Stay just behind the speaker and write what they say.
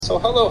So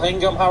hello,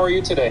 Hingam. How are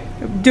you today?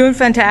 Doing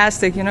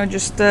fantastic.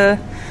 Just a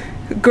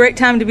great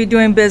time to be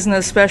doing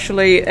business,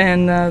 especially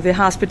in the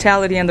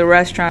hospitality and the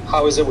restaurant.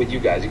 How is it with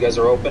you guys? You guys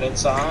are open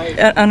inside?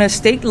 On a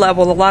state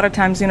level, a lot of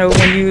times,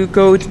 when you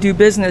go to do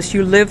business,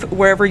 you live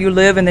wherever you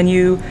live, and then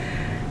you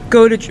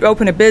go to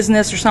open a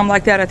business or something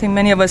like that. I think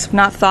many of us have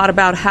not thought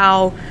about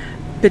how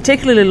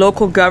particularly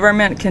local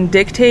government can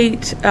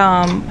dictate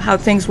how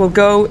things will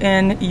go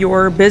in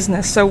your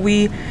business. So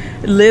we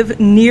live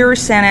near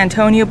San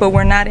Antonio, but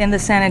we're not in the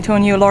San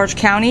Antonio large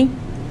county.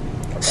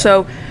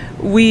 So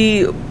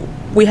we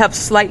have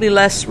slightly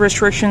less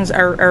restrictions.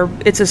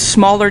 It's a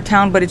smaller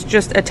town, but it's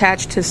just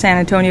attached to San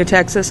Antonio,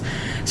 Texas.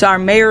 So our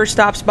mayor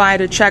stops by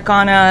to check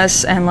on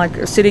us, and like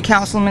a city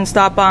councilman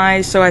stop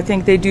by. So I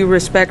think they do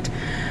respect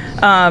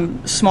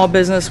small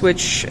business,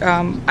 which,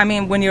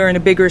 when you're in a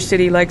bigger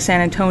city like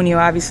San Antonio,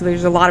 obviously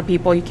there's a lot of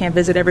people, you can't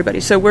visit everybody.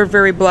 So we're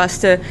very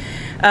blessed to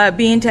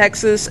be in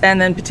Texas,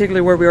 and then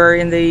particularly where we are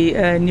in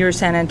the near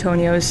San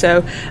Antonio.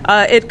 So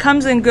it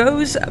comes and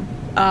goes,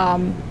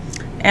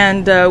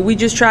 and we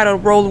just try to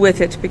roll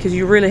with it because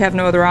you really have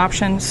no other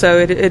option. So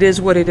it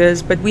is what it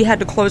is. But we had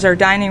to close our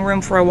dining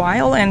room for a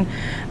while, and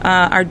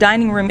our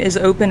dining room is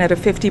open at a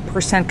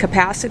 50%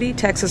 capacity.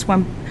 Texas,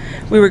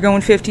 we were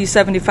going 50,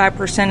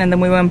 75%, and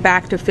then we went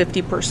back to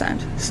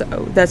 50%. So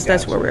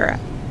that's where we're at.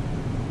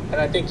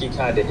 And I think you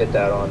kind of hit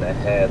that on the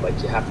head.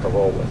 Like, you have to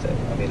roll with it.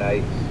 I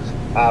mean,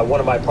 one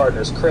of my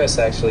partners, Chris,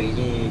 actually,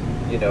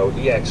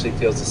 he actually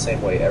feels the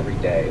same way every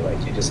day.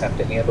 Like, you just have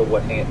to handle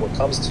what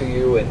comes to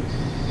you, and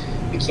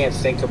you can't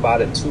think about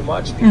it too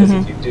much, because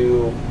if you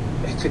do,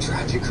 it could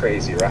drive you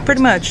crazy, right?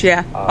 Pretty much,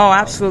 yeah.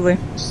 Absolutely.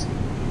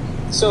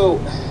 So,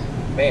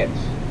 man,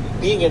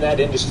 being in that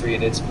industry,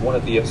 and it's one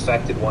of the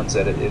affected ones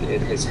that it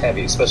is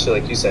heavy, especially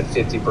like you said,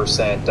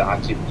 50%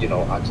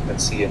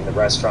 occupancy in the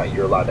restaurant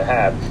you're allowed to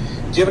have.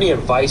 Do you have any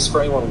advice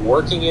for anyone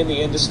working in the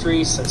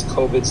industry since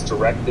COVID's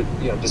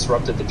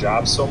disrupted the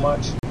job so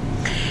much?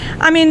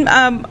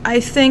 I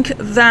think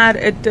that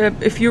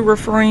if you're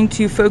referring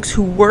to folks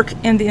who work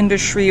in the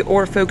industry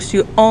or folks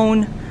who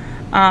own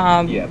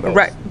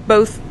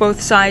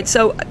both sides.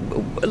 So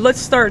let's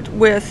start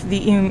with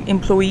the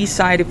employee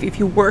side. If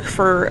you work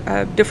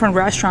for different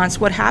restaurants,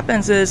 what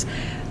happens is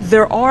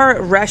there are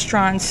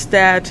restaurants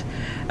that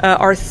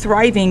are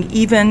thriving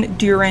even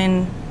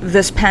during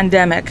this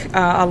pandemic.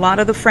 A lot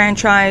of the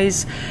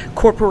franchise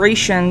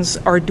corporations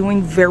are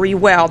doing very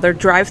well. Their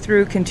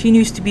drive-through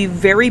continues to be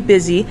very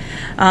busy.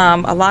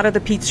 A lot of the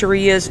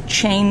pizzerias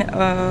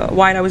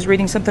chain-wide, I was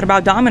reading something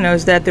about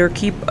Domino's, that they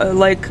keep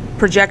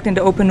projecting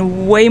to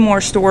open way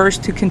more stores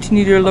to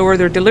continue to lower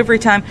their delivery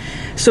time.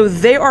 So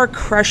they are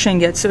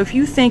crushing it. So if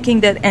you're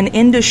thinking that an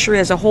industry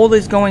as a whole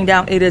is going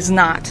down, it is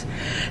not.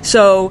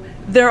 So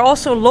there are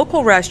also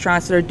local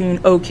restaurants that are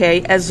doing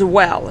okay as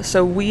well.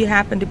 So we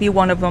happen to be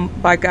one of them,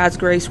 by God's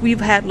grace.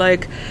 We've had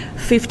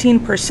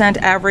 15%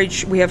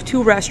 average. We have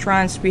 2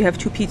 restaurants, we have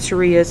 2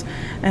 pizzerias,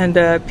 and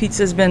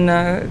pizza's been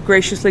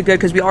graciously good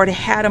because we already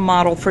had a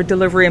model for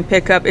delivery and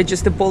pickup.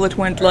 The bullet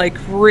went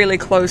really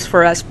close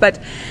for us. But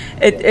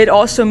it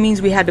also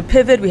means we had to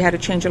pivot, we had to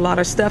change a lot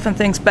of stuff and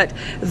things. But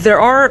there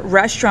are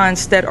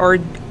restaurants that are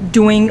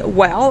doing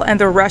well, and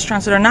there are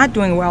restaurants that are not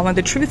doing well. And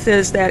the truth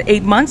is that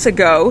 8 months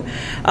ago,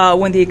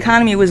 when the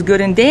economy was good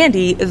and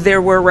dandy,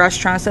 there were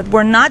restaurants that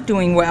were not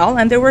doing well,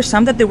 and there were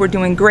some that they were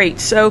doing great.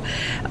 So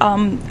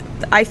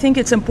I think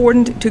it's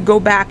important to go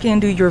back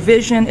into your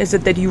vision. Is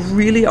it that you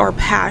really are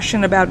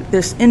passionate about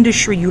this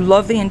industry? You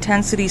love the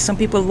intensity. Some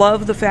people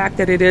love the fact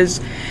that it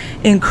is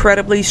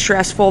incredibly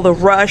stressful, the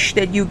rush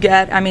that you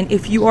get.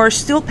 If you are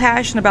still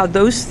passionate about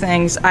those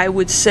things, I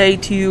would say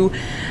to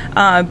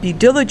be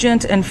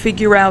diligent and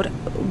figure out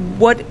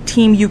what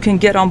team you can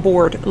get on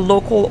board,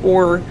 local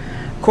or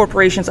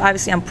corporations.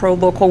 Obviously, I'm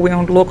pro-local. We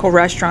own local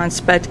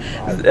restaurants, but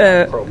I'm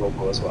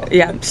pro-local as well.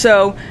 Yeah.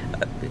 So,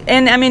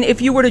 and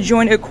if you were to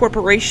join a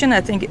corporation,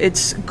 I think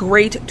it's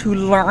great to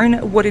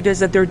learn what it is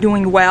that they're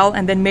doing well,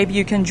 and then maybe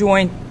you can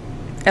join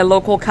a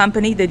local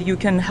company that you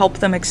can help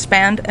them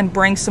expand and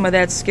bring some of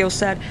that skill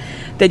set,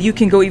 that you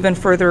can go even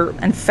further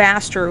and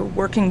faster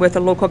working with a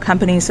local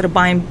company instead of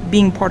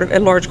being part of a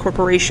large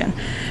corporation.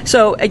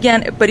 So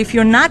again, but if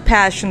you're not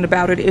passionate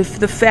about it, if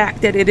the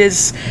fact that it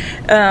is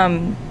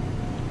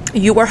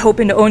you are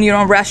hoping to own your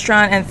own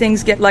restaurant and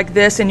things get like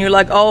this, and you're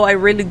like,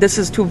 this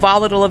is too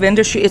volatile of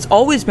industry. It's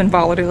always been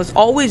volatile. It's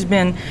always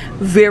been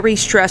very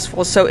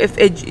stressful. So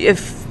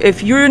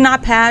if you're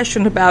not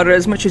passionate about it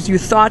as much as you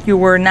thought you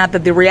were, not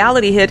that the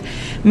reality hit,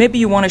 maybe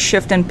you want to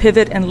shift and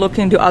pivot and look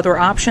into other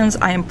options.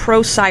 I am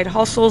pro side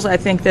hustles. I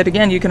think that,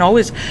 again, you can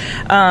always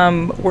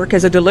work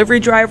as a delivery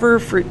driver.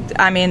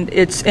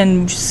 It's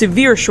in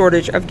severe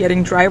shortage of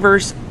getting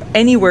drivers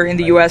anywhere in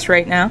the U.S.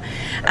 right now.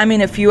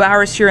 A few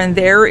hours here and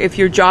there, if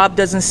your job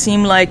doesn't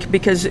seem like,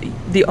 because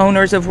the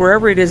owners of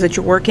wherever it is that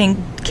you're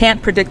working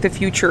can't predict the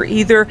future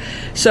either.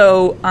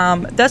 So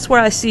that's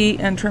what I see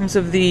in terms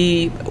of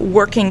the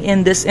working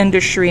in this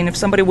industry. And if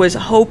somebody was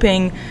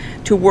hoping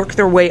to work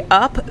their way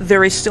up,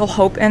 there is still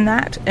hope in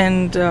that.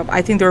 And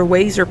I think there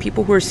are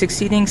people who are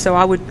succeeding. So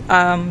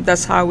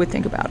that's how I would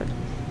think about it.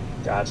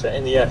 Gotcha.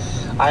 And yeah,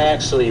 I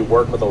actually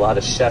work with a lot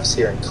of chefs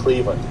here in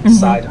Cleveland.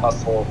 Side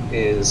hustle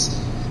is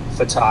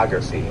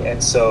photography.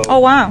 And so, oh,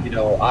 wow.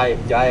 I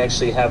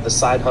actually have the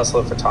side hustle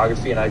of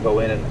photography, and I go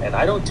in and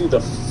I don't do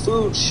the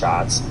food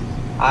shots.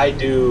 I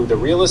do the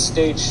real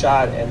estate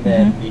shot and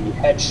then the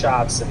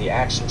headshots and the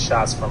action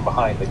shots from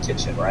behind the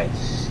kitchen, right?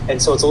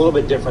 And so it's a little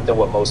bit different than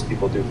what most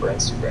people do for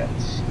Instagram.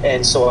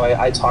 And so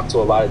I talk to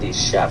a lot of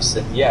these chefs,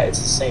 and yeah, it's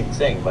the same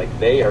thing. Like,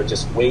 they are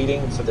just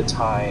waiting for the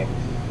time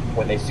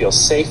when they feel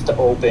safe to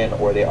open,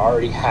 or they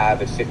already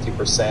have it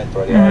 50%,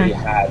 or they already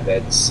have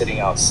it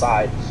sitting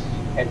outside.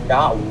 And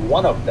not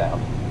one of them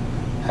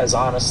has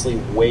honestly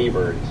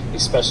wavered,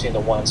 especially in the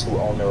ones who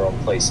own their own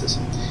places.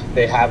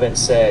 They haven't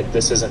said,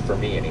 this isn't for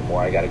me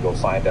anymore, I got to go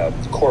find a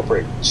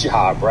corporate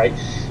job, right?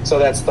 So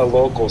that's the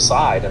local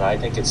side. And I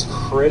think it's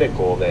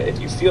critical that if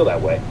you feel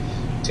that way,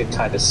 to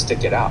kind of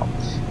stick it out.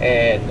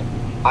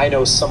 And I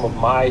know some of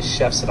my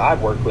chefs that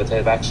I've worked with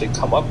have actually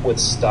come up with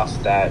stuff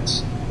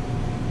that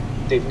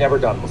they've never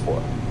done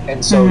before.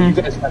 And so you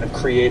guys kind of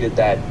created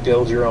that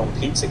build your own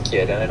pizza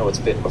kit. And I know it's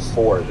been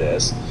before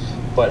this,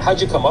 but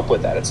how'd you come up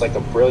with that? It's like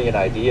a brilliant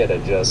idea to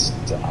just,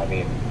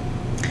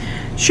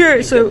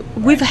 Sure. So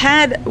we've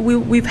had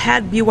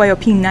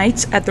BYOP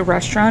nights at the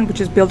restaurant,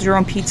 which is build your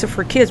own pizza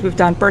for kids. We've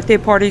done birthday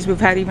parties. We've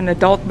had even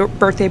adult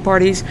birthday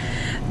parties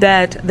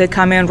that they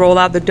come in, roll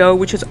out the dough,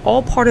 which is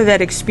all part of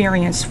that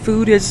experience.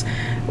 Food is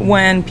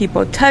when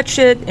people touch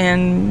it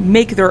and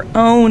make their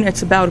own.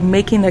 It's about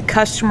making the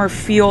customer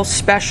feel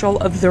special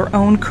of their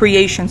own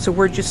creation. So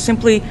we're just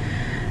simply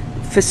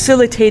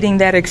facilitating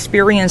that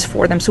experience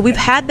for them. So we've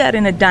had that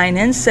in a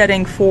dine-in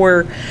setting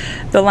for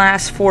the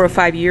last 4 or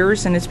 5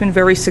 years, and it's been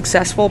very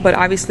successful. But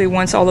obviously,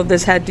 once all of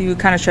this had to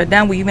kind of shut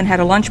down, we even had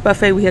a lunch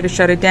buffet, we had to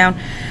shut it down.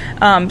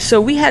 So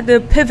we had to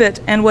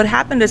pivot, and what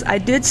happened is I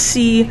did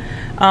see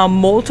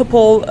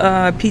multiple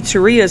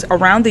pizzerias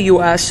around the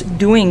U.S.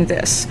 doing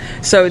this.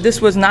 So this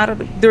was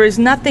there is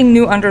nothing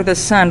new under the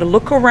sun.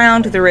 Look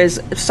around, there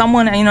is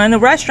someone, in a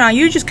restaurant,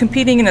 you're just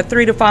competing in a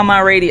 3 to 5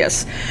 mile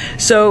radius.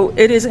 So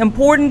it is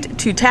important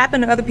to tap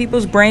into other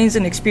people's brains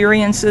and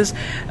experiences,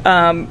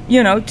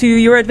 to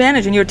your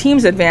advantage and your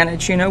team's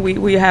advantage.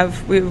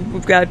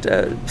 We've got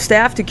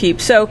staff to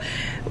keep. So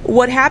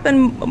what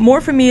happened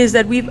more for me is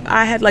that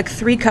I had like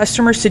 3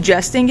 customers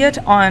suggesting it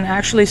on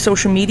actually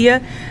social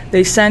media.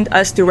 They sent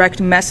us direct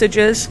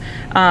messages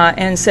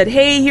and said,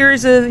 hey,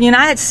 here's I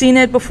had seen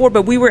it before,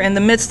 but we were in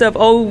the midst of,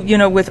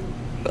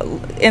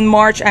 in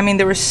March,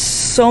 there was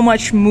so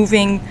much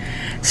moving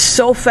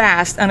so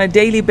fast on a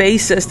daily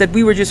basis that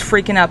we were just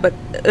freaking out.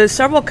 But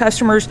several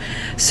customers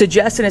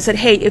suggested and said,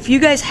 hey, if you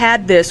guys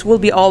had this, we'll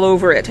be all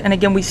over it. And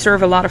again, we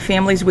serve a lot of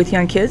families with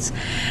young kids.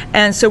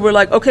 And so we're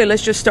like, okay,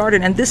 let's just start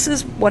it. And this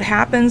is what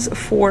happens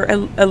for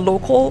a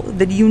local,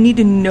 that you need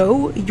to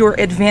know your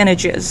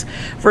advantages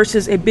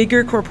versus a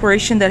bigger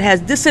corporation that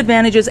has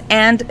disadvantages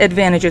and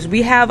advantages.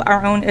 We have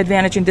our own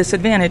advantage and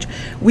disadvantage.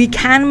 We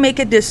can make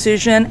a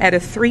decision at a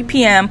 3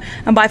 p.m.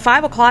 and by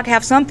 5 o'clock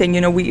have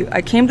something.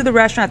 I came to the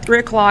restaurant at 3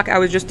 o'clock. I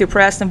was just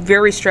depressed and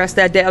very stressed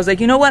that day. I was like,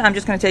 you know what? I'm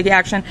just going to take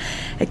action.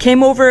 I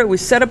came over. We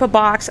set up a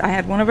box. I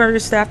had one of our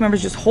staff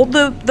members just hold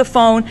the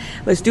phone.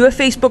 Let's do a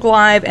Facebook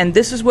Live, and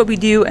this is what we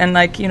do. And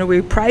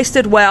we priced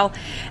it well.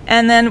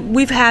 And then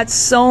we've had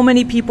so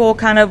many people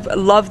kind of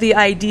love the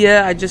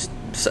idea.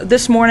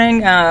 This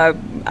morning,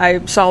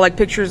 I saw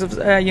pictures of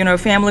a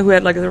family who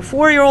had their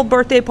 4-year-old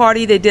birthday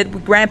party. They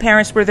did.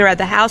 Grandparents were there at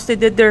the house. They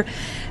did their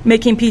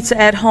making pizza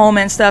at home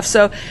and stuff.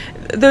 So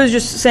those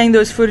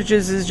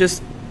footages is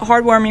just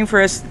heartwarming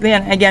for us.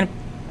 Then again,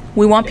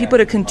 we want people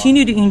to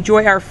continue to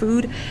enjoy our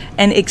food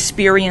and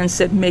experience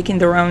it, making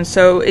their own.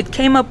 So it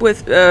came up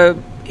with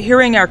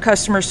hearing our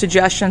customers'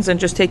 suggestions and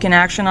just taking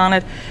action on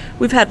it.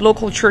 We've had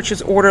local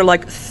churches order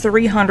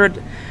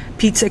 300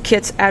 pizza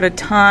kits at a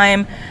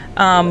time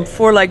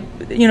for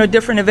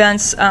different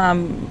events,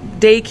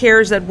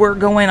 daycares that were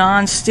going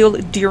on still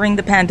during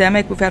the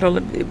pandemic. We've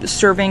had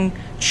serving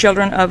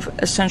children of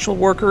essential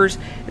workers.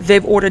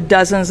 They've ordered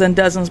dozens and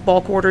dozens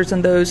bulk orders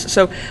in those.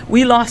 So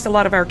we lost a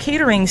lot of our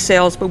catering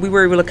sales, but we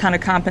were able to kind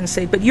of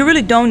compensate. But you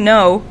really don't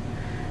know.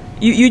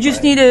 You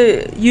just need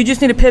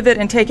to pivot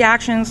and take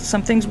actions.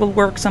 Some things will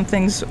work, some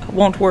things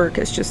won't work.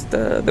 It's just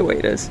the way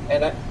it is.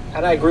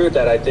 And I agree with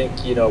that. I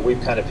think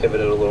we've kind of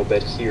pivoted a little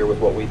bit here with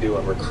what we do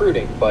in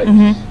recruiting, but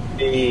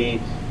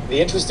the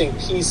interesting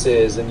piece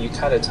is, and you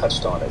kind of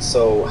touched on it.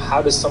 So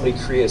how does somebody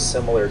create a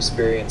similar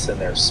experience in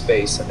their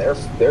space and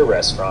their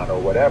restaurant or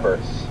whatever?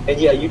 And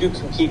yeah, you do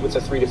compete with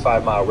a 3 to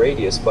 5 mile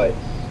radius, but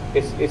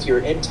if you're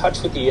in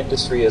touch with the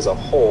industry as a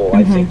whole,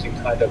 I think you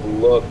kind of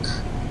look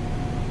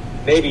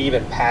maybe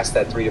even past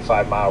that 3 to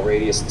 5 mile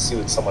radius and see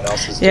what someone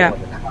else is doing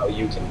and how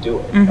you can do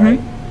it,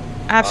 right?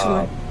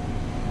 Absolutely.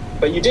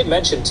 But you did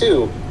mention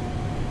too,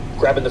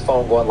 grabbing the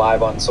phone, going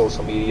live on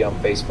social media, on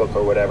Facebook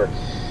or whatever.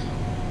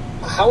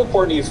 How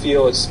important do you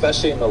feel,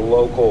 especially in the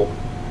local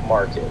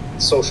market,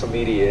 social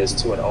media is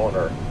to an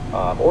owner,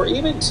 or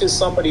even to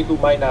somebody who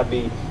might not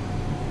be?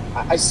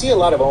 I see a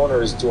lot of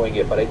owners doing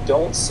it, but I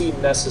don't see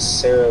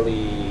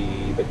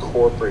necessarily the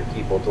corporate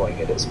people doing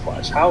it as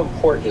much? How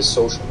important is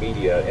social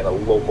media in a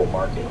local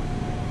market?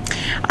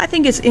 I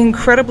think it's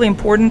incredibly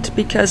important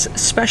because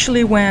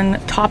especially when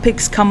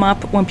topics come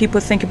up, when people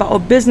think about, oh,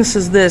 business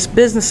is this,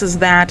 business is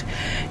that,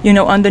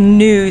 on the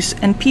news,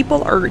 and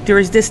there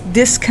is this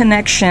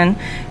disconnection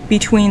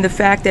between the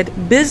fact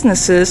that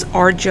businesses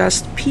are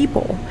just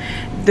people.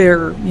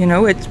 We're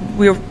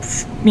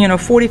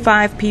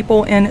 45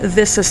 people in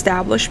this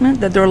establishment,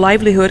 that their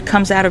livelihood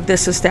comes out of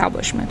this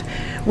establishment.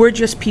 We're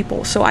just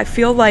people. So I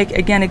feel like,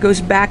 again, it goes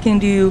back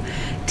into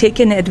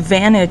taking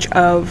advantage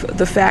of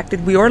the fact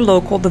that we are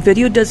local. The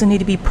video doesn't need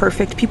to be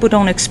perfect. People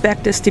don't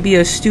expect this to be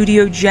a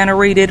studio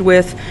generated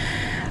with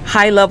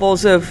high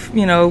levels of,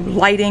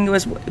 lighting.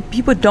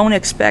 People don't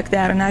expect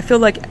that. And I feel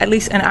like, at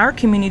least in our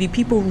community,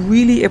 people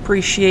really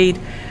appreciate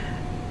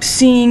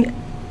seeing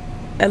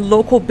a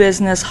local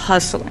business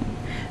hustling,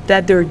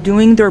 that they're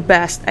doing their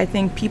best. I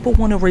think people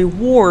want to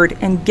reward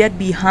and get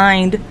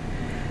behind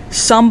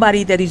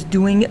somebody that is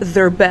doing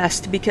their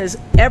best, because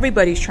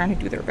everybody's trying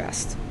to do their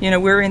best.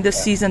 We're in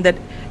this season that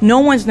no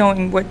one's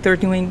knowing what they're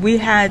doing. We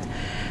had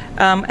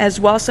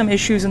as well some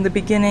issues in the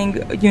beginning,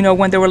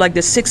 when there were like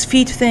the 6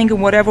 feet thing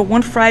and whatever.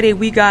 One Friday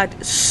we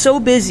got so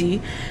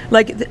busy,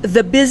 like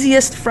the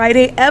busiest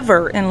Friday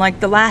ever in like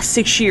the last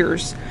 6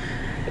 years.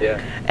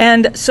 Yeah.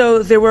 And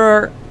so there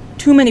were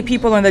too many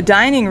people in the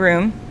dining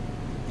room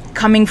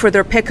coming for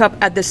their pickup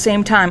at the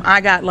same time. I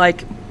got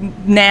like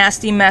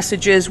nasty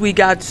messages. We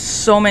got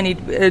so many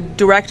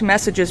direct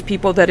messages,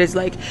 people that is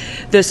like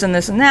this and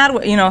this and that,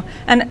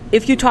 and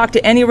if you talk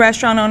to any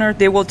restaurant owner,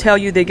 they will tell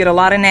you they get a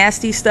lot of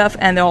nasty stuff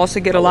and they also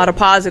get a lot of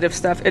positive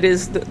stuff. It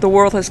is, the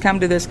world has come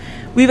to this.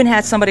 We even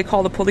had somebody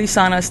call the police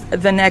on us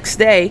the next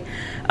day,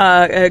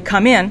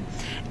 come in.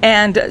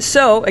 And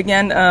so,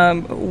 again,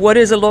 what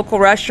is a local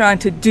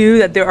restaurant to do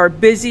that they are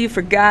busy,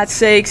 for God's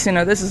sakes?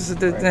 This is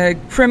the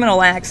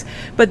criminal acts.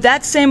 But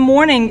that same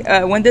morning,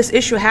 when this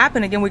issue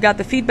happened, again, we got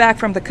the feedback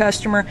from the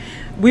customer.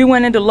 We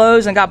went into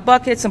Lowe's and got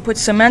buckets and put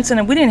cements in,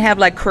 and we didn't have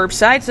like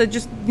curbside. So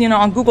just,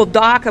 on Google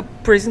Doc,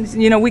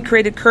 we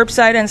created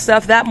curbside and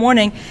stuff that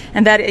morning.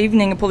 And that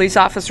evening, a police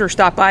officer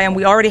stopped by, and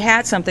we already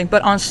had something.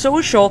 But on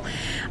social,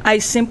 I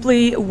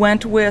simply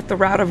went with the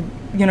route of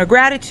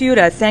gratitude.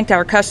 I thanked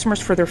our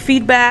customers for their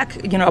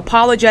feedback,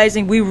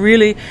 apologizing. We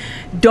really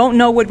don't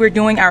know what we're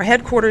doing. Our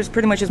headquarters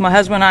pretty much is my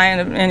husband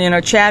and I,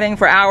 and chatting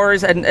for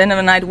hours at the end of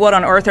the night. What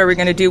on earth are we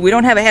going to do? We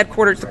don't have a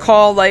headquarters to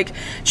call like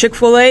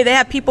Chick-fil-A. They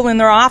have people in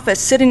their office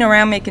sitting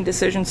around making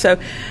decisions. So,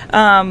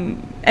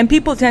 and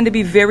people tend to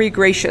be very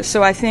gracious.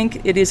 So I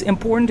think it is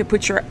important to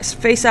put your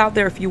face out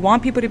there. If you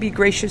want people to be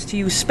gracious to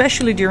you,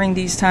 especially during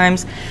these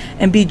times,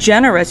 and be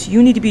generous,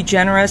 you need to be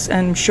generous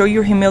and show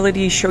your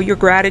humility, show your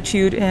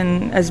gratitude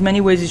in as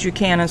many ways as you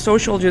can. And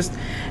social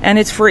and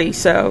it's free.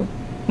 So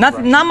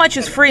not much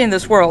is free in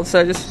this world.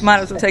 So just might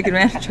as well take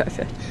advantage of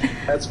it.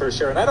 That's for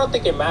sure. And I don't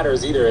think it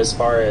matters either as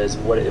far as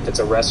if it's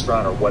a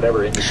restaurant or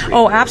whatever industry.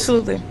 Oh,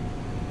 absolutely.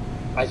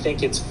 I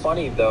think it's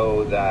funny,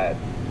 though, that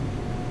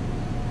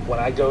when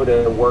I go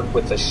to work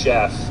with a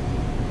chef,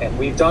 and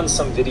we've done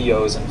some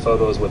videos and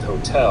photos with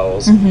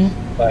hotels,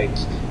 like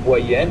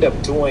what you end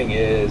up doing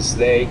is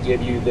they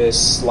give you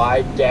this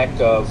slide deck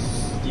of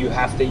you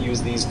have to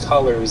use these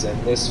colors and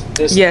this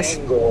yes.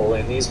 angle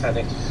and these kind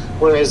of things.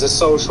 Whereas a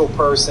social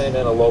person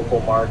in a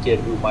local market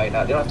who might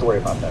not, they don't have to worry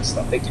about that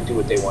stuff. They can do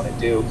what they want to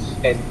do.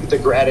 And the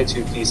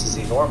gratitude piece is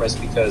enormous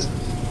because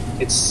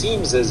it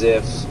seems as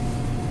if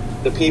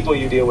the people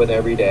you deal with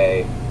every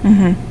day,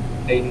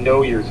 they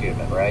know you're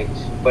human, right?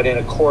 But in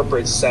a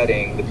corporate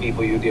setting, the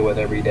people you deal with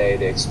every day,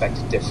 they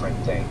expect different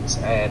things.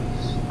 And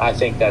I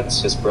think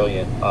that's just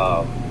brilliant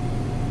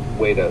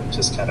way to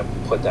just kind of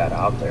put that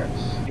out there.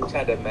 You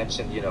kind of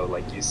mentioned,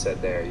 like you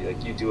said there,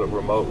 like you do it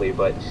remotely,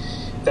 but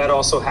that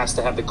also has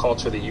to have the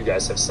culture that you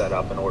guys have set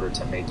up in order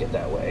to make it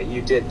that way.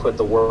 You did put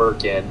the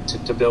work in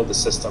to build the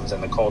systems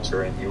and the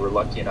culture, and you were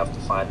lucky enough to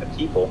find the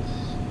people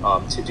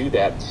to do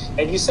that.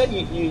 And you said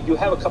you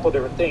have a couple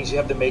different things. You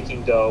have the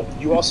making dough.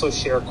 You also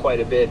share quite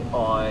a bit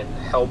on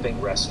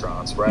helping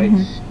restaurants, right?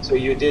 So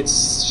you did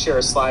share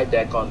a slide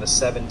deck on the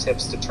 7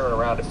 tips to turn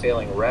around a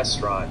failing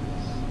restaurant.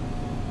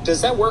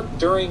 Does that work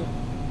during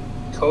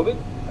COVID?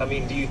 I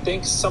mean, do you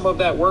think some of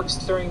that works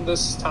during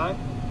this time?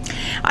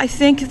 I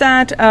think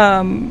that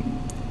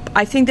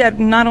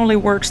not only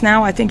works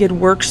now, I think it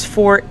works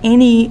for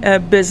any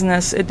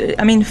business.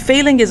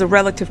 Failing is a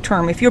relative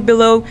term. If you're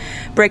below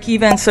break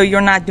even, so you're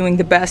not doing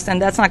the best,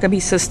 and that's not going to be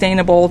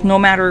sustainable, no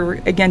matter,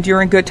 again,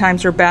 during good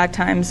times or bad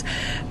times.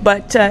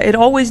 But it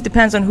always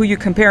depends on who you're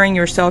comparing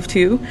yourself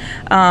to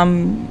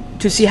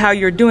see how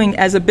you're doing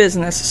as a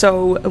business.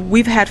 So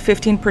we've had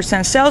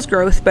 15% sales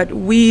growth, but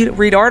we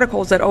read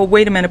articles that, oh,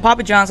 wait a minute,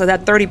 Papa John's has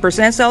had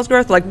 30% sales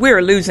growth, like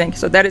we're losing.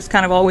 So that is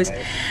kind of always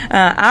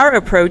our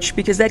approach,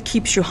 because that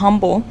keeps you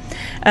humble.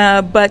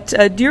 But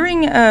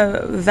during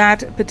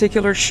that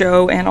particular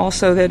show, and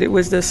also that it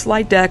was the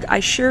slide deck, I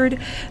shared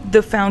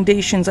the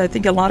foundations. I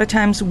think a lot of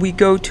times we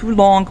go too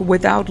long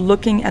without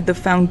looking at the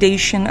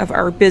foundation of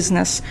our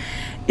business.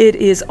 It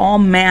is all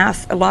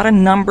math, a lot of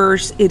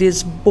numbers. It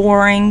is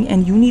boring,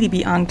 and you need to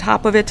be on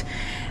top of it.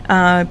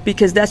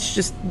 Because that's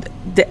just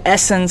the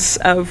essence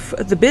of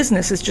the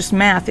business. It's just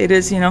math. It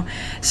is,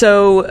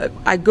 So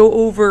I go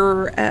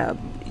over,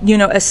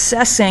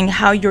 assessing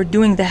how you're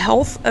doing, the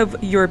health of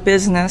your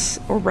business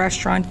or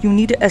restaurant. You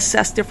need to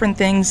assess different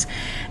things,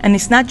 and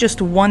it's not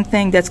just one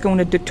thing that's going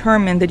to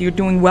determine that you're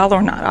doing well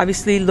or not.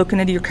 Obviously, looking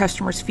at your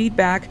customers'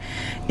 feedback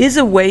is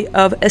a way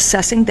of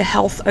assessing the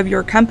health of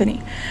your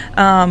company.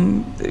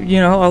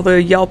 All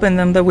the Yelp and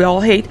them that we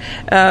all hate,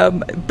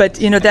 but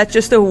that's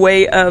just a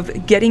way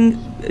of getting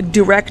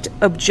direct,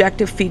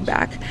 objective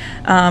feedback.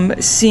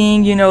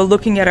 Seeing,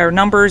 looking at our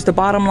numbers, the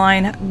bottom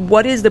line,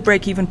 what is the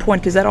break-even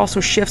point? Because that also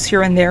shifts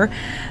here and there.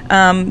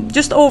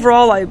 Just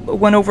overall, I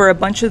went over a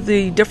bunch of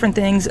the different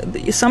things.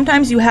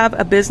 Sometimes you have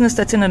a business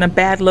that's in a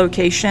bad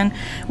location.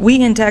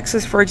 We in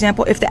Texas, for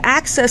example, if the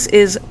access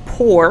is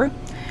poor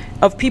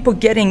of people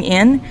getting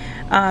in,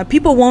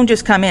 people won't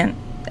just come in.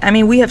 I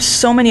mean, we have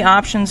so many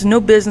options. No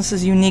business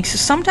is unique. So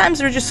sometimes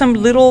there are just some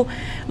little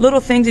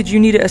things that you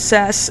need to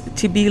assess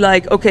to be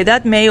like, okay,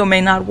 that may or may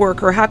not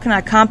work, or how can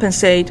I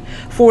compensate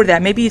for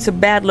that? Maybe it's a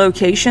bad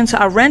location, so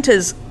our rent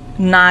is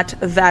not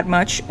that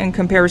much in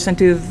comparison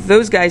to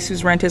those guys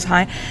whose rent is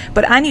high,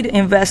 but I need to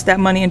invest that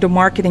money into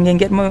marketing and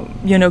get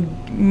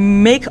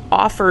make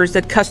offers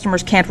that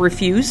customers can't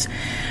refuse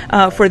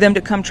for them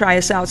to come try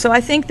us out. So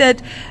I think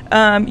that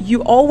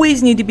you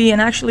always need to be, and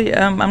actually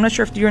I'm not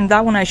sure if you're in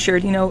that one I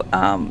shared,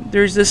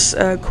 there's this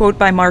quote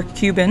by Mark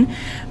Cuban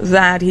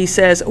that he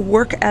says,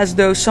 work as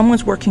though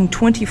someone's working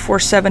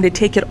 24/7 to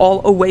take it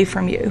all away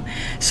from you.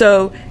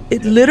 So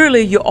it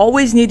literally, you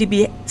always need to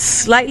be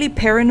slightly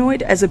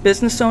paranoid as a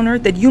business owner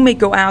that you may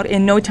go out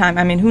in no time.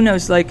 I mean, who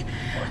knows,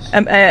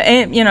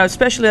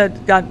 especially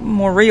it got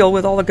more real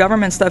with all the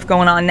government stuff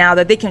going on now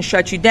that they can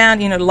shut you down,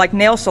 like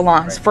nail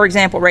salons, for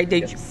example, right?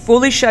 They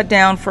fully shut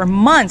down for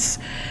months.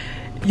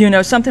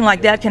 Something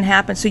like that can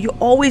happen. So you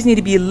always need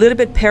to be a little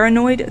bit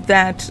paranoid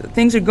that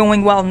things are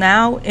going well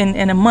now.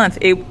 In a month,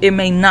 it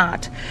may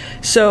not.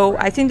 So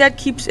I think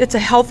that it's a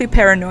healthy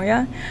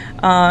paranoia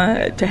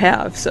to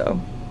have.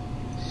 So.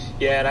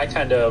 Yeah, and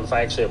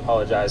I actually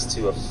apologize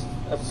to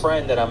a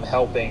friend that I'm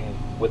helping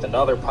with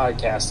another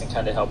podcast and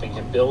kind of helping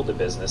him build a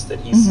business that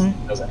he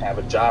doesn't have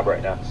a job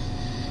right now.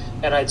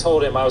 And I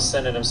told him I was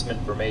sending him some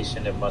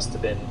information. It must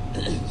have been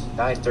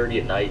 9:30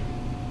 at night.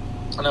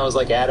 And I was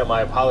like, Adam,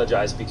 I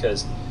apologize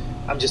because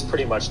I'm just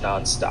pretty much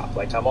nonstop.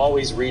 Like, I'm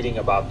always reading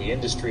about the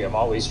industry. I'm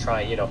always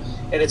trying,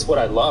 and it's what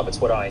I love.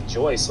 It's what I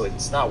enjoy. So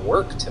it's not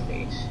work to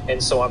me.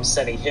 And so I'm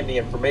sending him the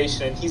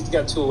information, and he's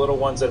got two little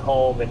ones at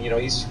home. And,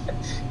 he's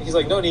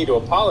like, no need to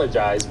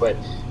apologize. But,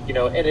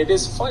 and it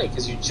is funny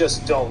because you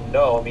just don't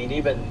know. I mean,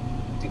 even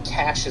the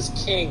cash is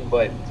king,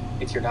 but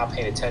if you're not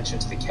paying attention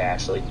to the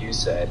cash, like you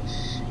said,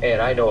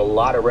 and I know a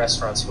lot of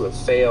restaurants who have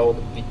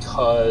failed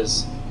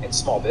and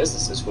small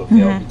businesses who have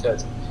failed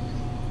because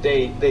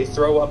they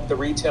throw up the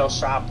retail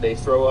shop, they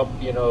throw up,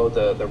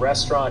 the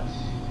restaurant,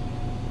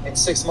 and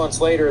 6 months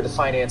later the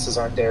finances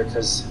aren't there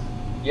because,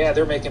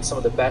 they're making some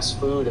of the best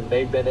food and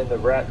they've been in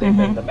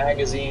the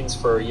magazines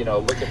for,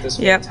 look at this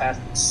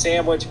fantastic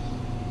sandwich,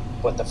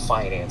 but the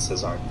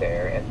finances aren't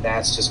there, and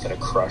that's just going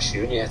to crush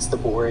you. And it's the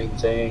boring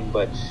thing,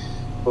 but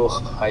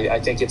I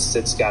think it's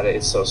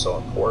so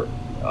important.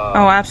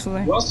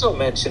 Absolutely. You also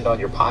mentioned on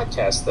your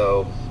podcast,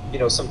 though,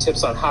 some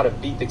tips on how to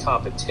beat the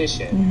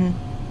competition.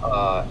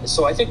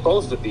 So I think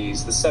both of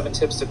these, the 7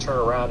 tips to turn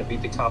around and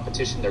beat the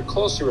competition, they're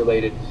closely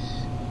related.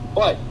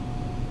 But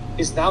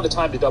is now the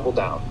time to double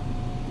down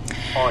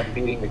on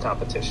beating the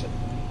competition?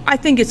 I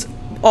think it's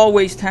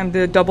always time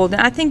to double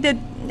down. I think that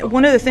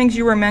one of the things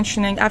you were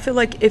mentioning, I feel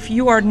like if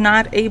you are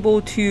not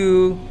able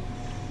to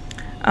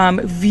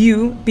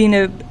view being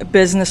a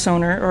business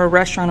owner or a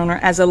restaurant owner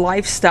as a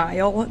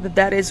lifestyle,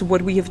 that is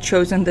what we have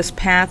chosen, this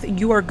path,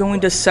 you are going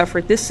to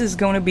suffer. This is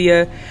going to be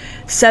a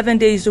 7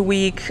 days a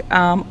week,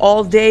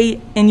 all day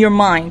in your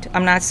mind.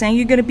 I'm not saying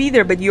you're going to be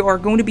there, but you are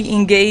going to be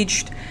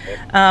engaged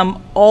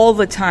all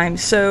the time.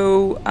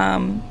 So,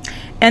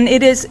 and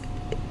it is,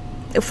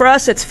 for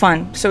us, it's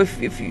fun. So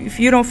if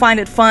you don't find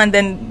it fun,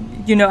 then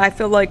I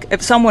feel like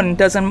if someone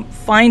doesn't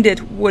find it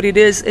what it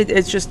is,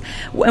 it's just,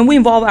 and we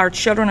involve our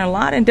children a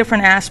lot in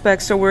different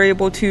aspects, so we're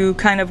able to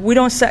we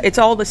don't set, it's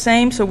all the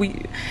same,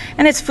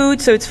 and it's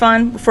food, so it's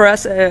fun for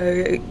us.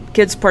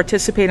 Kids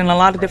participate in a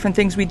lot of different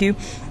things we do.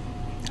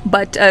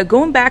 But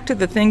going back to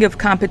the thing of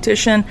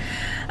competition,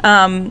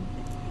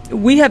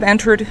 we have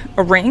entered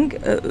a ring,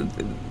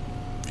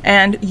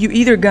 and you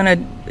either going to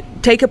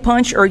take a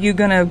punch or you're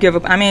going to give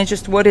up. I mean, it's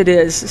just what it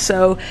is.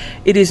 So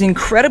it is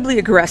incredibly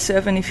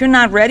aggressive, and if you're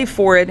not ready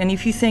for it, and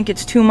if you think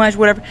it's too much,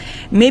 whatever,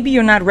 maybe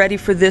you're not ready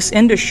for this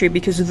industry,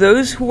 because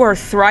those who are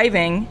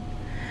thriving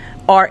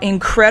are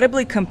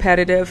incredibly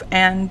competitive.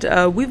 And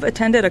we've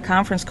attended a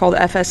conference called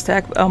FS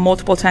Tech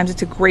multiple times.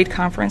 It's a great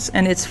conference,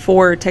 and it's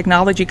for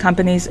technology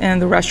companies in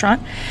the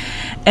restaurant.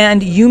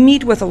 And you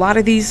meet with a lot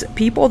of these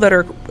people that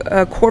are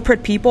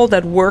corporate people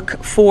that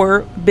work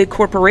for big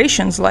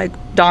corporations like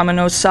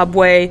Domino's,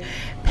 Subway,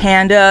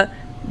 Panda,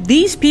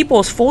 these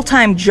people's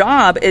full-time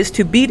job is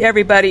to beat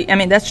everybody. I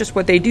mean, that's just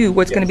what they do.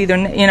 What's going to be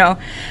their,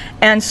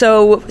 and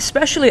so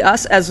especially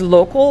us as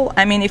local.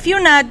 I mean, if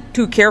you're not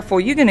too careful,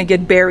 you're going to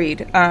get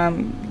buried.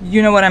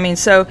 You know what I mean?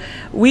 So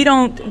we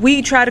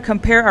try to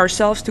compare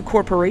ourselves to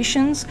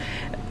corporations.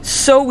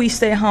 So we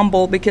stay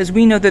humble because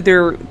we know that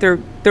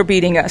they're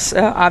beating us.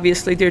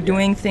 Obviously, they're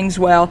doing things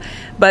well,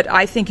 but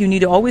I think you need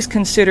to always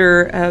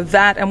consider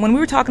that. And when we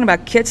were talking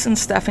about kits and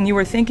stuff, and you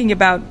were thinking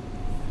about,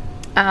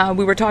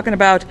 we were talking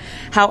about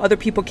how other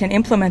people can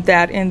implement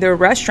that in their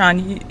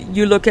restaurant.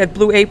 You look at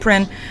Blue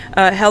Apron,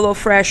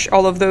 HelloFresh,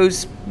 all of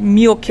those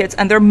meal kits,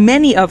 and there are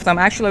many of them.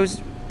 Actually, I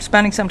was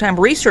spending some time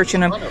researching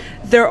them.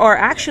 There are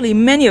actually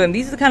many of them.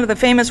 These are kind of the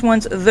famous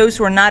ones. Those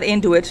who are not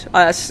into it,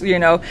 us,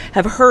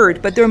 have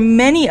heard. But there are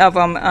many of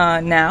them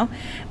now.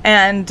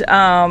 And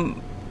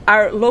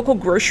our local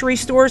grocery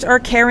stores are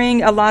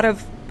carrying a lot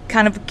of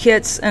kind of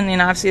kits.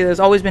 And obviously there's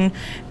always been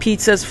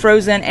pizzas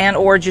frozen and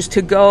or just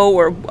to go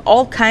or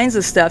all kinds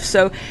of stuff.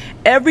 So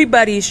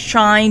everybody's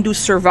trying to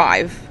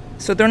survive.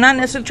 So they're not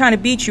necessarily trying to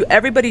beat you.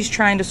 Everybody's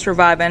trying to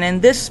survive. And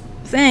in this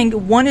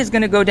thing, one is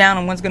going to go down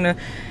and one's going to,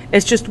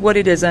 it's just what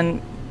it is.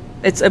 And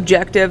it's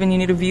objective, and you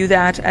need to view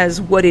that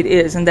as what it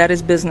is, and that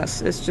is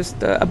business. It's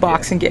just a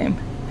boxing game.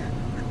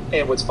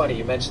 And what's funny,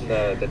 you mentioned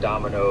the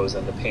Domino's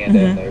and the Panda,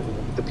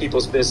 and the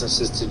people's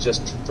business is to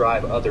just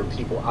drive other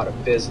people out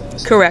of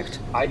business. Correct.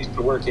 I used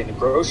to work in a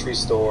grocery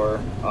store,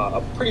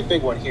 a pretty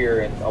big one here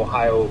in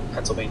Ohio,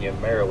 Pennsylvania,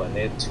 and Maryland.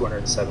 They had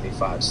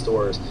 275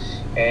 stores.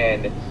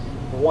 And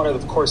one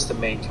of course, the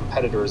main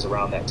competitors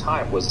around that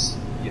time was,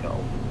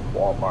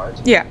 Walmart.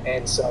 Yeah.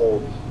 And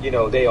so,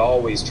 they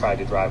always try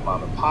to drive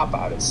mom and pop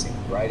out, it seemed,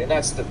 right? And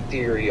that's the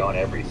theory on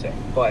everything.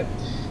 But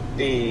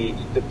the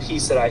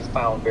piece that I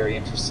found very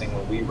interesting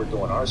when we were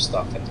doing our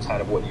stuff and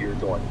kind of what you're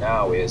doing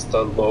now is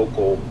the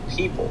local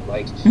people.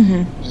 Like,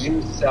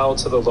 you sell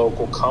to the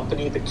local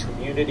company, the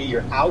community,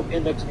 you're out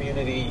in the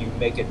community, you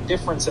make a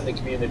difference in the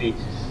community.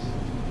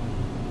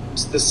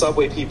 The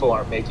Subway people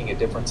aren't making a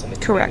difference in the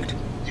community.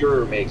 Correct.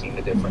 You're making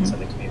the difference in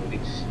the community.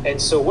 And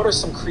so what are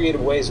some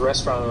creative ways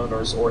restaurant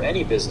owners or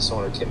any business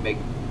owner can make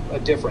a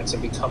difference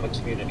and become a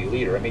community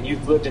leader? I mean,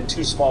 you've lived in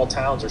 2 small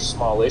towns or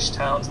smallish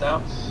towns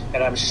now,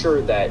 and I'm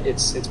sure that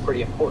it's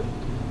pretty important.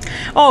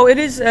 Oh, it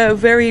is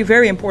very,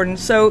 very important.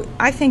 So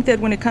I think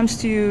that when it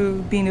comes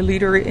to being a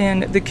leader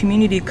in the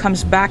community, it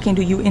comes back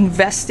into you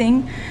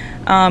investing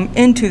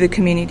into the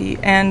community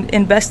and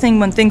investing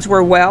when things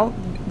were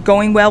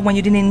going well, when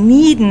you didn't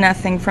need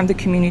nothing from the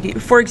community.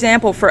 For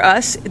example, for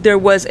us, there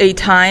was a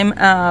time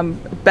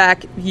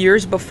back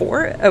years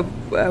before,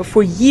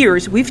 for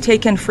years, we've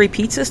taken free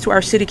pizzas to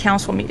our city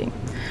council meeting.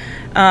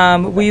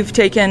 We've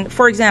taken,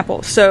 for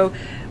example, so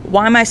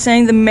why am I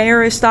saying the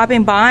mayor is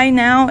stopping by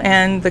now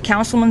and the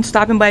councilman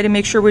stopping by to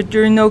make sure we're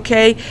doing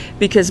okay?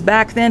 Because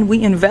back then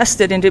we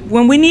invested into,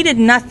 when we needed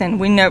nothing.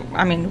 We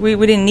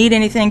didn't need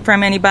anything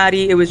from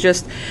anybody. It was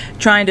just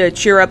trying to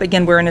cheer up.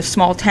 Again, we're in a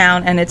small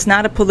town, and it's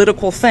not a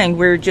political thing.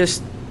 We're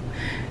just,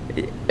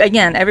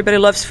 again, everybody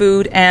loves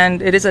food,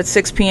 and it is at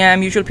 6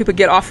 p.m. Usually people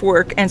get off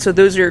work, and so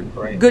those are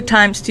good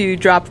times to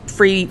drop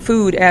free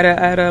food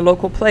at a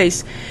local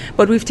place.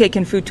 But we've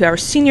taken food to our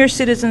senior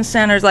citizen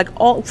centers,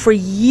 for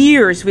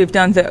years we've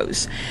done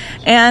those.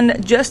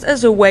 And just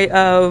as a way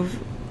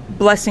of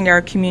blessing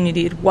our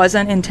community, it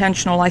wasn't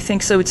intentional, I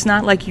think. So it's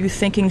not like you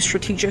thinking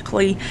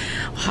strategically,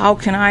 how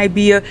can I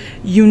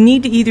you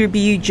need to either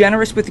be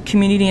generous with the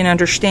community and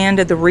understand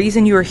that the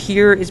reason you're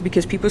here is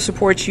because people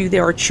support you. They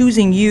are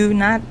choosing you,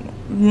 not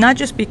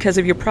just because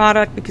of your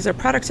product, because our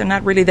products are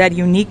not really that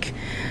unique.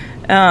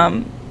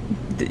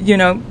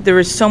 There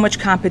is so much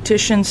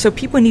competition, so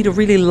people need to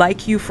really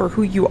like you for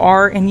who you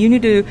are, and you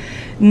need to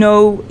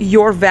know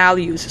your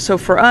values. So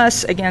for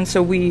us, again,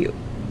 so we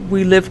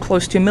live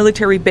close to a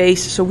military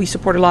base, so we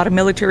support a lot of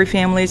military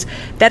families.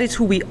 That is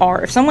who we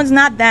are. If someone's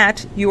not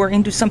that, you are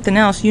into something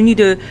else, you need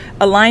to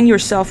align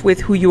yourself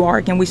with who you are.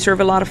 Again, we serve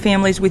a lot of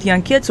families with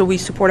young kids, so we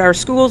support our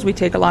schools. We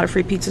take a lot of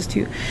free pizzas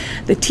to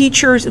the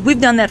teachers. We've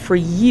done that for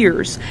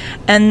years.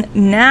 And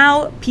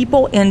now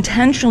people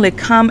intentionally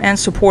come and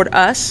support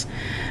us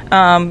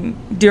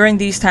during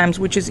these times,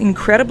 which is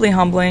incredibly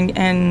humbling.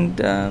 And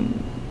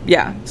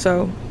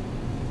so.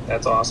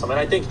 That's awesome. And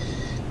I think,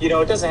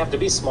 it doesn't have to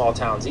be small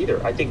towns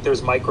either. I think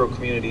there's micro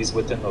communities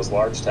within those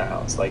large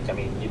towns.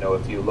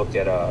 If you look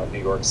at New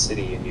York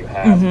City and you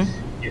have,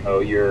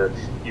 your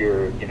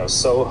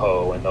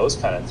Soho and those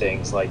kind of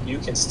things, you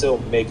can still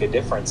make a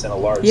difference in a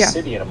large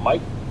city, in a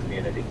micro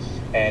community.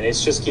 And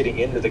it's just getting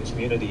into the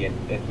community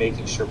and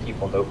making sure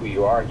people know who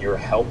you are and you're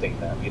helping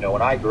them.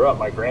 When I grew up,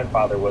 my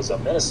grandfather was a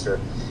minister,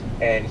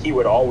 and he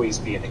would always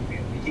be in the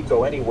community. He'd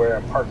go anywhere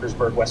in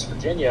Parkersburg, West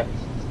Virginia,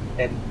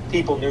 and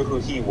people knew who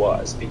he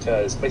was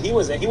but he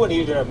wasn't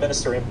even a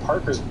minister in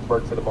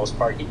Parkersburg for the most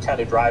part. He'd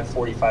kind of drive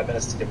 45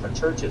 minutes to different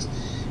churches,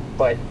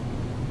 but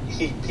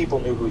people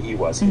knew who he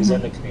was. He was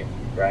in the community.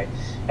 right?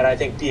 And I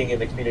think being in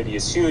the community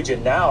is huge.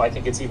 And now I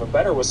think it's even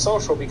better with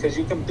social because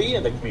you can be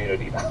in the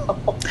community now.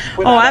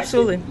 Oh,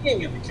 absolutely.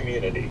 Being in the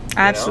community.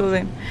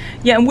 Absolutely.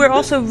 Yeah, and we're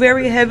also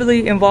very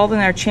heavily involved in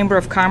our Chamber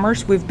of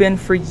Commerce. We've been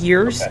for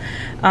years.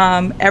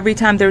 Okay. Every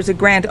time there's a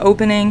grand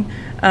opening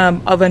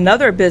of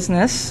another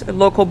business, a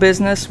local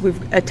business,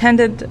 we've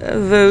attended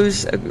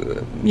those,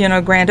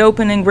 grand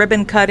opening,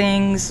 ribbon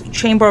cuttings,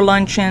 chamber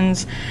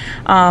luncheons,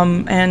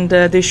 and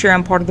this year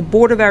I'm part of the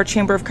board of our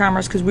Chamber of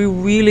Commerce because we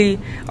really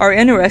are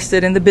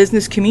interested in the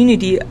business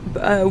community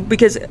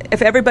because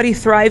if everybody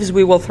thrives,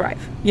 we will thrive,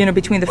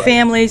 between the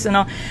families and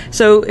all.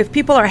 So if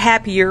people are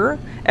happier,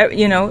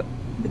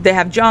 they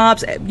have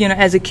jobs,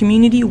 as a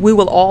community, we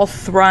will all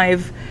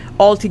thrive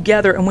all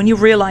together. And when you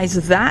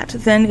realize that,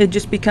 then it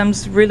just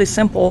becomes really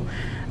simple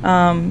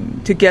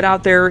to get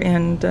out there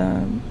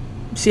and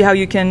see how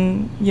you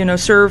can,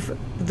 serve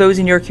those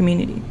in your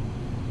community.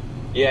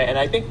 Yeah, and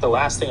I think the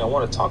last thing I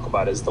want to talk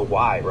about is the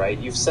why, right?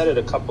 You've said it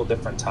a couple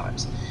different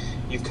times.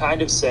 You've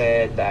kind of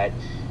said that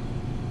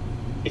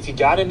if you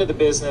got into the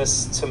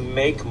business to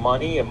make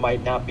money, it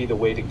might not be the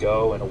way to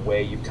go. In a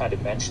way, you've kind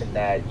of mentioned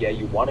that, yeah,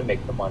 you want to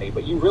make the money,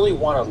 but you really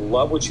want to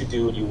love what you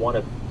do and you want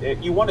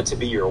it to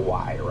be your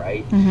why,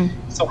 right?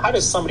 Mm-hmm. So how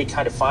does somebody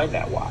kind of find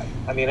that why?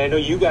 I mean, I know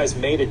you guys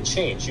made a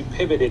change. You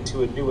pivoted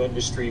to a new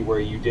industry where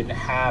you didn't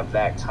have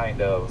that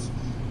kind of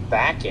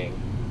backing,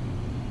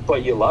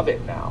 but you love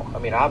it now. I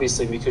mean,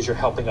 obviously because you're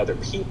helping other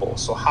people.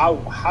 So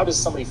how does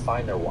somebody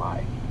find their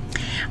why?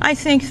 I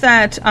think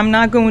that I'm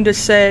not going to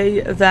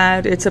say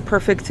that it's a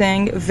perfect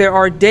thing. There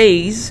are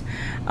days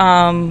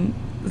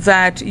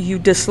that you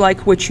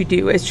dislike what you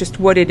do. It's just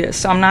what it is.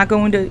 So I'm not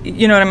going to,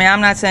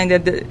 I'm not saying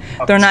that there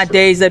are not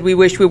days that we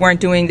wish we weren't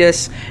doing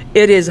this.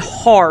 It is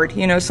hard.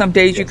 Some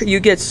days you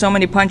get so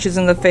many punches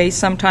in the face.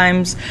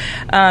 Sometimes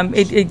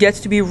it gets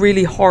to be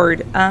really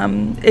hard.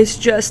 It's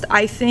just,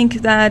 I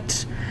think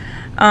that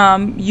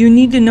you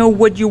need to know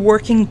what you're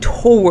working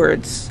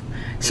towards.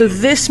 So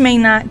this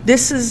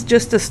is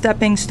just a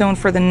stepping stone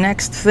for the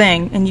next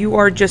thing, and you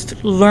are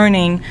just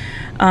learning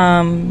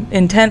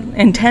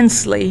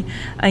intensely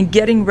and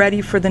getting ready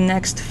for the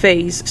next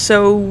phase.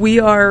 So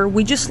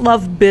we just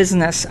love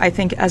business, I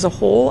think, as a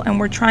whole, and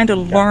we're trying to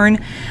learn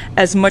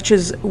as much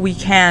as we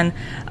can.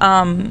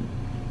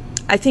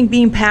 I think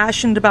being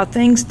passionate about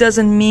things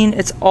doesn't mean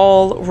it's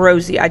all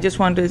rosy. I just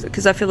wanted to,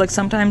 because I feel like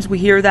sometimes we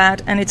hear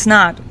that, and it's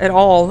not at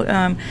all.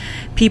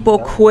 People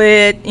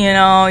quit, you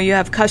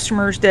have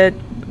customers that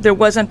there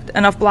wasn't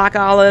enough black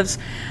olives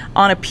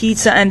on a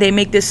pizza, and they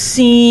make this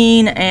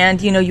scene,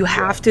 and, you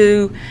have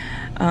to,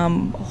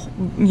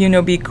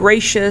 be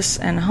gracious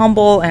and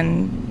humble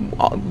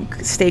and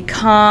stay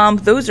calm.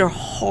 Those are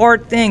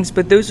hard things,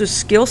 but those are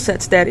skill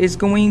sets that is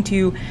going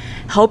to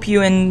help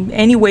you in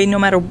any way, no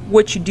matter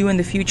what you do in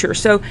the future.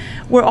 So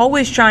we're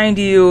always trying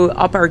to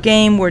up our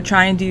game. We're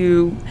trying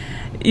to,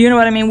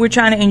 we're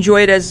trying to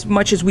enjoy it as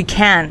much as we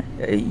can.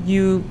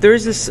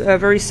 There's this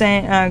very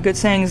good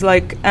sayings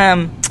like,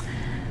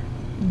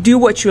 do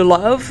what you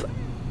love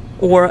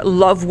or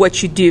love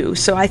what you do.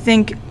 So I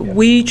think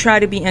we try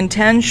to be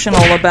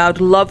intentional about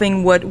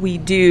loving what we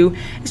do.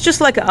 It's just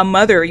like a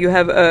mother. You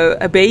have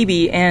a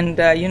baby, and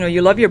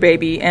you love your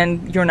baby,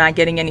 and you're not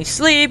getting any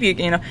sleep.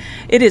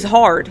 It is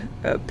hard.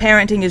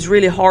 Parenting is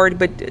really hard,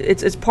 but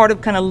it's part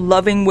of kind of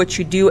loving what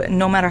you do,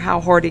 no matter how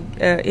hard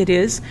it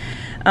is.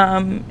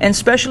 And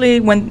especially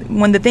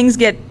when the things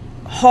get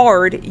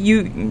hard,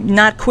 you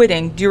not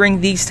quitting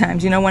during these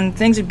times. When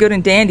things are good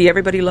and dandy,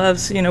 everybody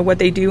loves, what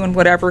they do and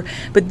whatever.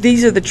 But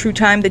these are the true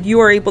time that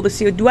you are able to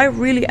see,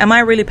 am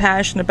I really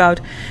passionate about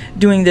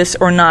doing this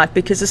or not?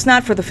 Because it's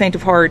not for the faint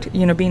of heart,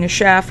 being a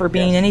chef or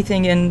being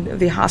anything in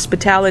the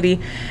hospitality,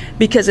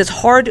 because it's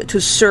hard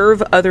to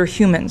serve other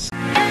humans.